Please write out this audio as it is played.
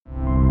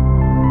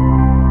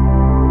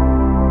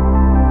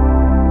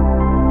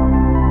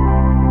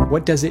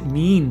What does it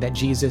mean that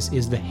Jesus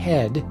is the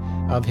head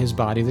of his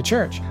body, the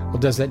church? Well,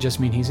 does that just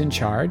mean he's in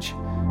charge?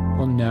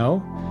 Well,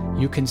 no.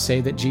 You can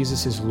say that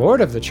Jesus is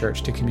Lord of the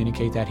church to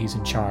communicate that he's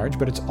in charge,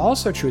 but it's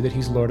also true that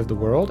he's Lord of the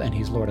world, and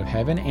he's Lord of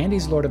heaven, and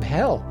he's Lord of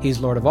hell. He's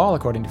Lord of all,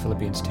 according to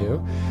Philippians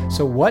 2.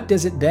 So what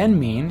does it then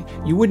mean?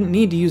 You wouldn't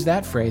need to use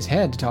that phrase,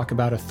 head, to talk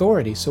about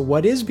authority. So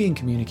what is being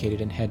communicated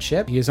in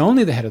headship? He is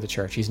only the head of the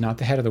church. He's not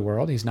the head of the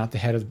world. He's not the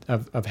head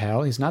of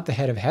hell. He's not the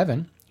head of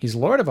heaven. He's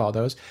Lord of all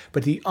those,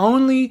 but the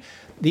only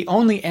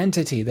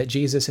entity that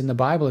Jesus in the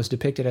Bible is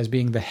depicted as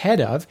being the head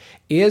of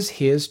is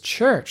his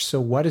church. So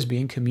what is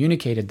being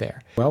communicated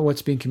there? Well,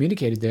 what's being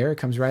communicated there, it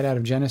comes right out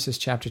of Genesis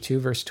chapter 2,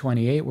 verse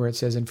 28, where it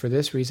says, "And for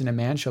this reason a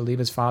man shall leave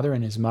his father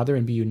and his mother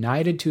and be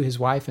united to his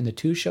wife, and the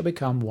two shall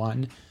become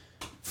one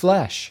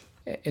flesh."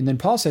 And then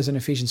Paul says in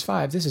Ephesians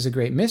 5, this is a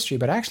great mystery,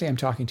 but actually I'm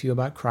talking to you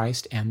about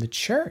Christ and the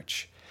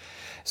church.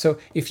 So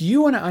if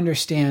you want to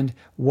understand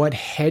what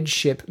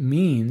headship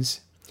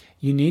means,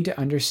 you need to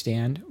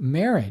understand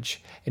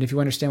marriage. And if you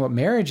understand what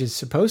marriage is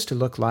supposed to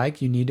look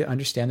like, you need to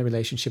understand the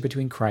relationship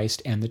between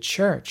Christ and the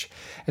church.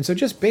 And so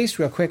just based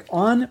real quick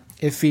on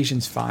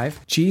Ephesians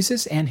 5,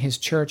 Jesus and his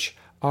church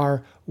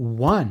are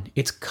one.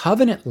 It's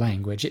covenant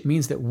language. It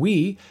means that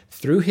we,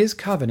 through his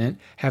covenant,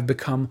 have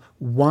become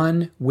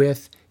one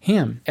with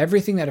him.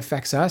 Everything that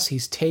affects us,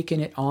 he's taken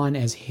it on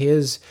as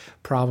his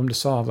problem to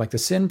solve. Like the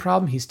sin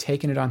problem, he's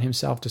taken it on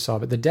himself to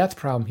solve it. The death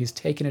problem, he's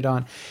taken it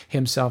on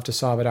himself to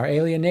solve it. Our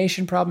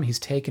alienation problem, he's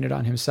taken it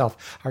on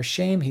himself. Our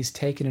shame, he's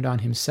taken it on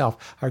himself.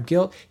 Our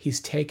guilt,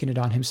 he's taken it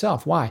on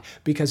himself. Why?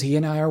 Because he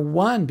and I are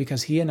one.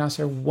 Because he and us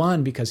are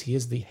one. Because he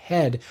is the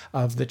head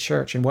of the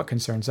church. And what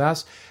concerns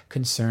us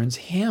concerns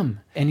him.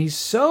 And he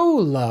so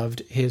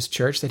loved his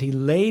church that he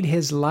laid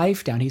his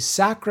life down. He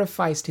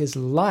sacrificed his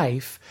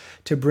life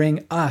to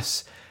bring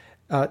us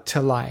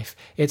to life.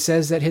 It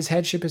says that his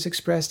headship is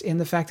expressed in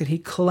the fact that he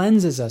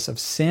cleanses us of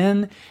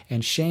sin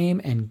and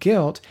shame and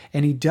guilt,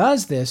 and he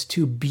does this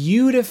to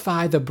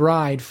beautify the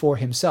bride for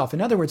himself.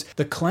 In other words,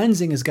 the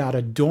cleansing is God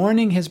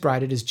adorning his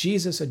bride. It is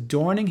Jesus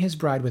adorning his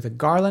bride with a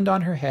garland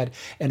on her head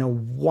and a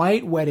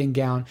white wedding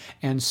gown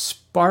and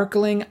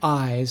sparkling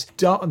eyes,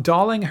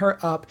 dolling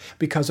her up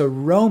because a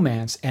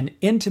romance, an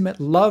intimate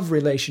love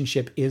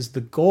relationship is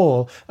the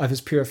goal of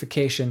his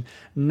purification,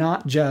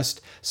 not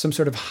just some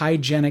sort of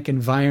hygienic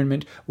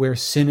environment where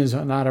sin is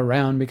not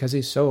around because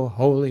he's so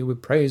holy. We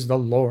praise the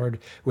Lord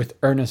with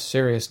earnest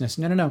seriousness.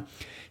 No.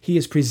 He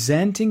is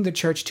presenting the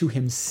church to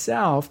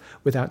himself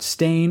without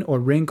stain or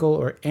wrinkle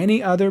or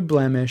any other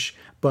blemish,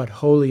 but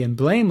holy and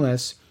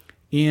blameless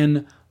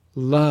in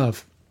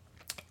love.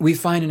 We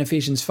find in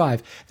Ephesians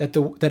 5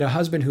 that a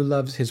husband who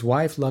loves his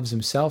wife loves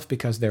himself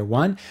because they're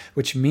one,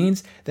 which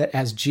means that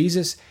as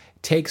Jesus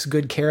takes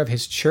good care of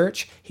his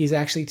church, he's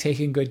actually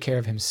taking good care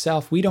of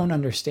himself. We don't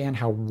understand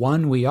how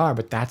one we are,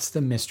 but that's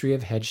the mystery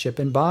of headship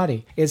and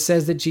body. It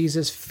says that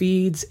Jesus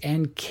feeds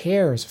and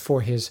cares for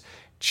his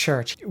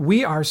church.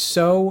 We are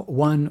so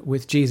one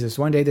with Jesus.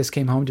 One day this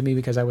came home to me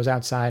because I was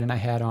outside and I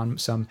had on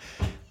some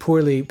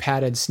poorly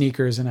padded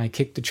sneakers and I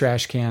kicked the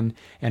trash can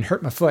and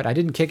hurt my foot. I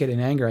didn't kick it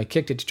in anger. I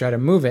kicked it to try to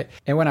move it.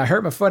 And when I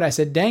hurt my foot, I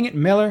said, "Dang it,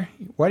 Miller,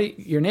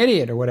 you're an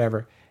idiot," or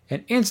whatever.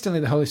 And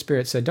instantly the Holy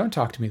Spirit said, "Don't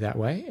talk to me that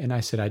way." And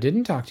I said, "I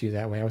didn't talk to you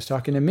that way. I was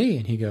talking to me."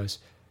 And he goes,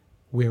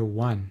 "We're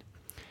one."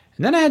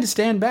 And then I had to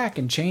stand back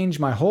and change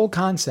my whole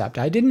concept.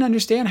 I didn't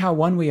understand how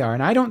one we are.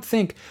 And I don't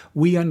think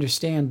we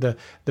understand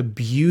the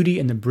beauty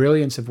and the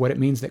brilliance of what it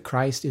means that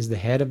Christ is the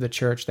head of the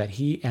church, that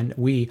he and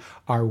we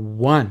are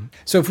one.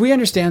 So if we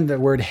understand the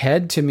word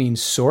head to mean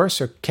source,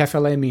 or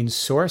kephale means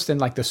source, then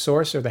like the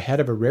source or the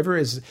head of a river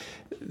is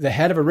the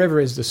head of a river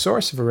is the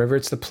source of a river.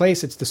 It's the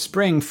place, it's the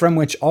spring from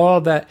which all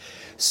that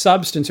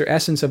substance or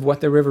essence of what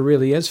the river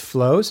really is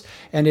flows.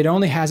 And it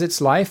only has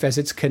its life as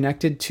it's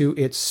connected to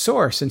its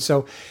source. And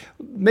so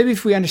maybe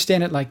if we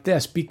understand it like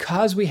this,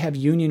 because we have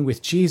union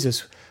with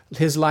Jesus,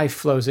 his life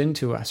flows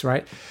into us,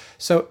 right?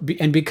 So,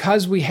 and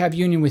because we have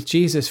union with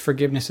Jesus,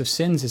 forgiveness of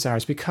sins is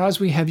ours. Because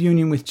we have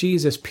union with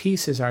Jesus,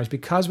 peace is ours.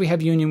 Because we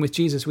have union with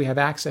Jesus, we have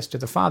access to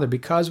the Father.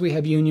 Because we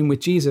have union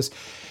with Jesus,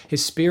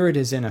 his Spirit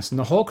is in us. And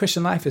the whole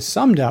Christian life is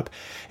summed up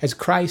as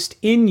Christ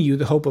in you,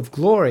 the hope of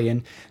glory.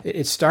 And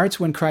it starts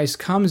when Christ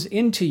comes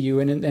into you.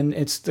 And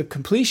it's the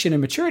completion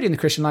and maturity in the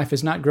Christian life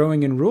is not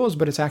growing in rules,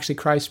 but it's actually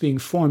Christ being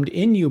formed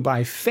in you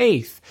by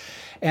faith.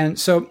 And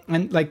so,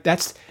 and like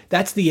that's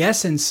the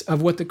essence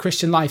of what the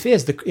Christian life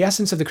is. The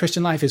essence of the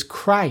Christian life is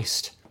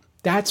Christ.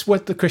 That's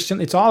what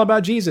it's all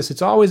about Jesus.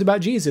 It's always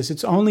about Jesus.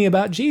 It's only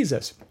about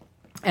Jesus.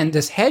 And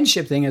this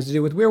headship thing has to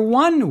do with we're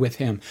one with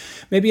him.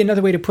 Maybe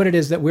another way to put it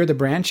is that we're the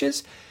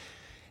branches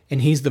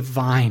and he's the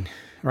vine,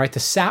 right?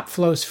 The sap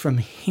flows from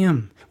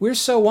him. We're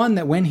so one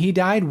that when he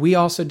died, we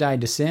also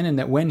died to sin, and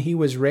that when he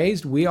was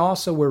raised, we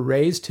also were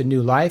raised to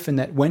new life, and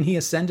that when he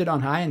ascended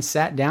on high and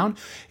sat down,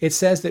 it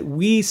says that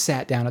we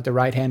sat down at the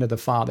right hand of the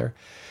Father.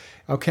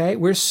 Okay?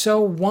 We're so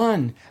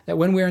one that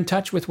when we're in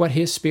touch with what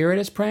his Spirit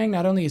is praying,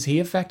 not only is he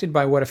affected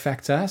by what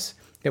affects us,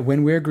 that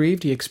when we're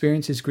grieved, he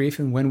experiences grief,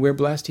 and when we're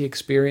blessed, he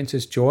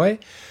experiences joy.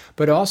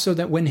 But also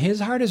that when his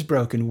heart is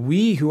broken,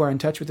 we who are in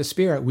touch with the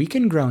Spirit, we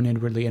can groan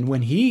inwardly. And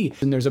when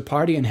there's a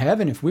party in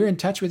heaven, if we're in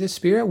touch with his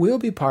Spirit, we'll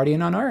be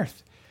partying on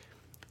earth.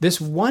 This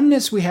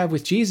oneness we have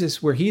with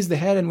Jesus, where he's the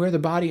head and we're the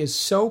body, is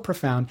so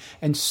profound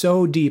and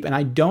so deep, and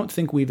I don't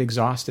think we've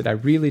exhausted. I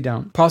really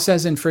don't. Paul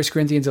says in 1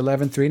 Corinthians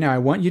 11:3, now I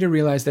want you to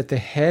realize that the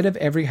head of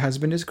every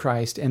husband is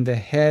Christ, and the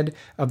head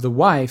of the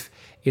wife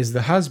is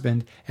the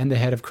husband, and the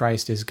head of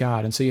Christ is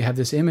God. And so you have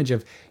this image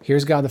of,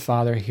 here's God the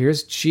Father,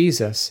 here's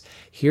Jesus,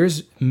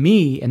 here's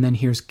me, and then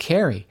here's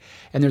Carrie.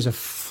 And there's a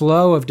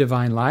flow of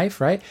divine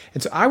life, right?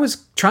 And so I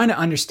was trying to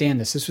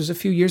understand this. This was a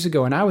few years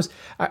ago, and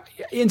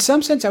in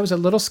some sense, I was a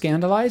little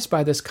scandalized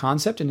by this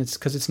concept, and it's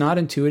because it's not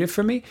intuitive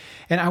for me.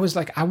 And I was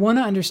like, I want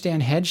to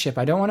understand headship.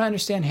 I don't want to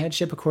understand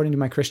headship according to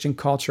my Christian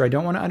culture. I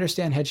don't want to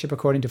understand headship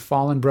according to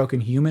fallen, broken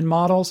human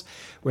models,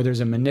 where there's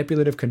a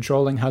manipulative,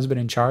 controlling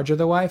husband in charge of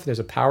the wife. There's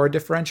a power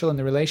differential in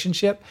the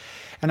relationship.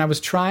 And I was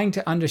trying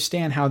to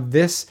understand how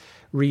this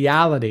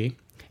reality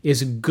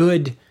is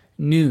good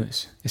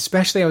news.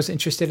 Especially I was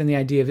interested in the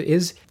idea of,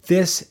 is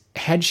this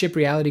headship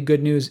reality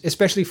good news,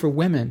 especially for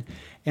women?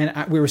 And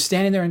we were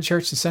standing there in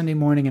church on Sunday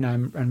morning, and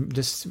I'm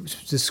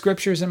just the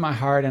scriptures in my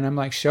heart, and I'm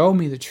like, show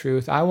me the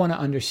truth. I want to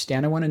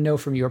understand. I want to know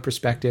from your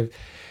perspective.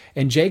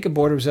 And Jacob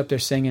Border was up there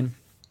singing,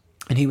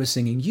 and he was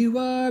singing, you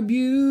are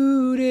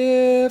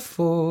beautiful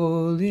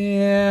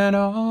in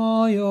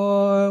all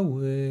your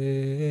ways.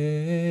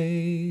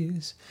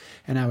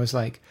 And I was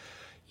like,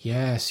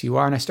 yes, you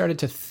are. And I started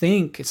to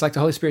think, it's like the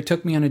Holy Spirit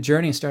took me on a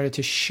journey and started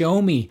to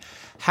show me,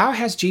 how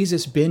has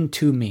Jesus been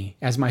to me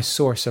as my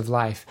source of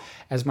life,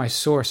 as my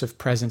source of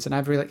presence? And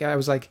I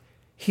was like,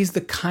 he's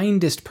the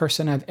kindest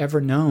person I've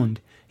ever known.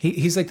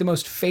 He's like the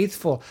most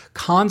faithful,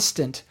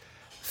 constant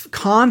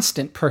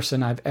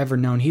person I've ever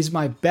known. He's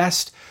my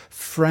best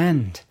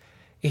friend.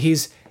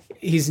 He's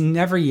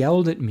never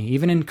yelled at me.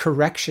 Even in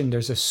correction,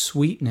 there's a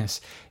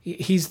sweetness.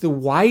 He's the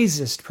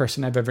wisest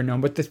person I've ever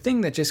known. But the thing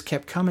that just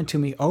kept coming to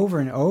me over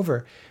and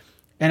over,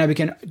 and I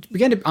began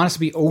to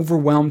honestly be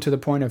overwhelmed to the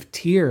point of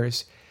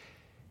tears,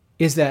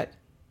 is that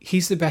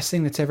he's the best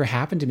thing that's ever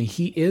happened to me.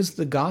 He is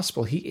the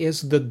gospel. He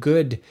is the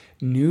good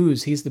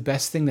news. He's the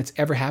best thing that's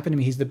ever happened to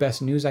me. He's the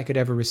best news I could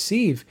ever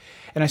receive.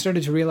 And I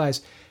started to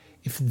realize,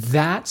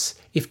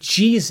 if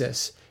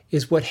Jesus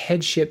is what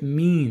headship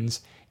means,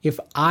 if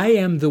I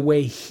am the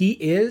way he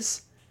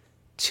is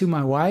to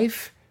my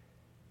wife,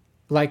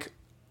 like,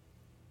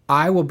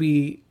 I will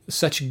be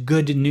such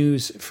good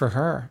news for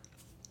her.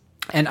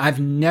 And I've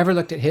never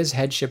looked at his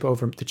headship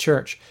over the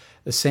church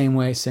the same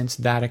way since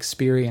that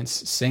experience,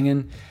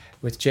 singing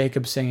with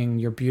Jacob singing,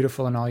 you're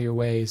beautiful in all your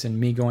ways, and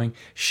me going,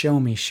 show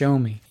me, show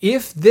me.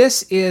 If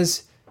this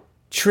is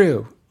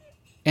true,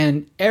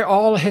 and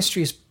all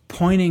history is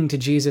pointing to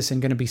Jesus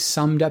and going to be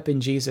summed up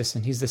in Jesus,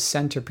 and he's the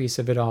centerpiece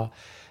of it all,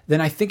 then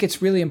I think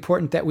it's really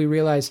important that we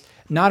realize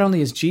not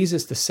only is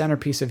Jesus the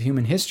centerpiece of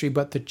human history,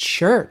 but the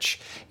church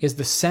is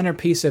the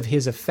centerpiece of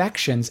his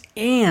affections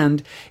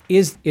and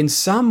is in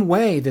some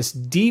way this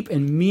deep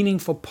and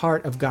meaningful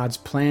part of God's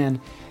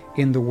plan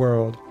in the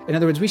world. In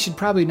other words, we should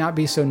probably not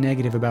be so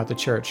negative about the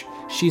church.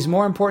 She's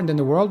more important than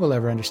the world will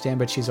ever understand,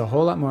 but she's a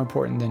whole lot more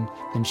important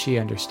than she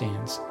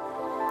understands.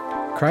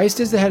 Christ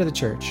is the head of the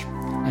church,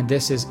 and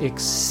this is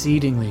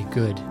exceedingly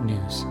good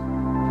news.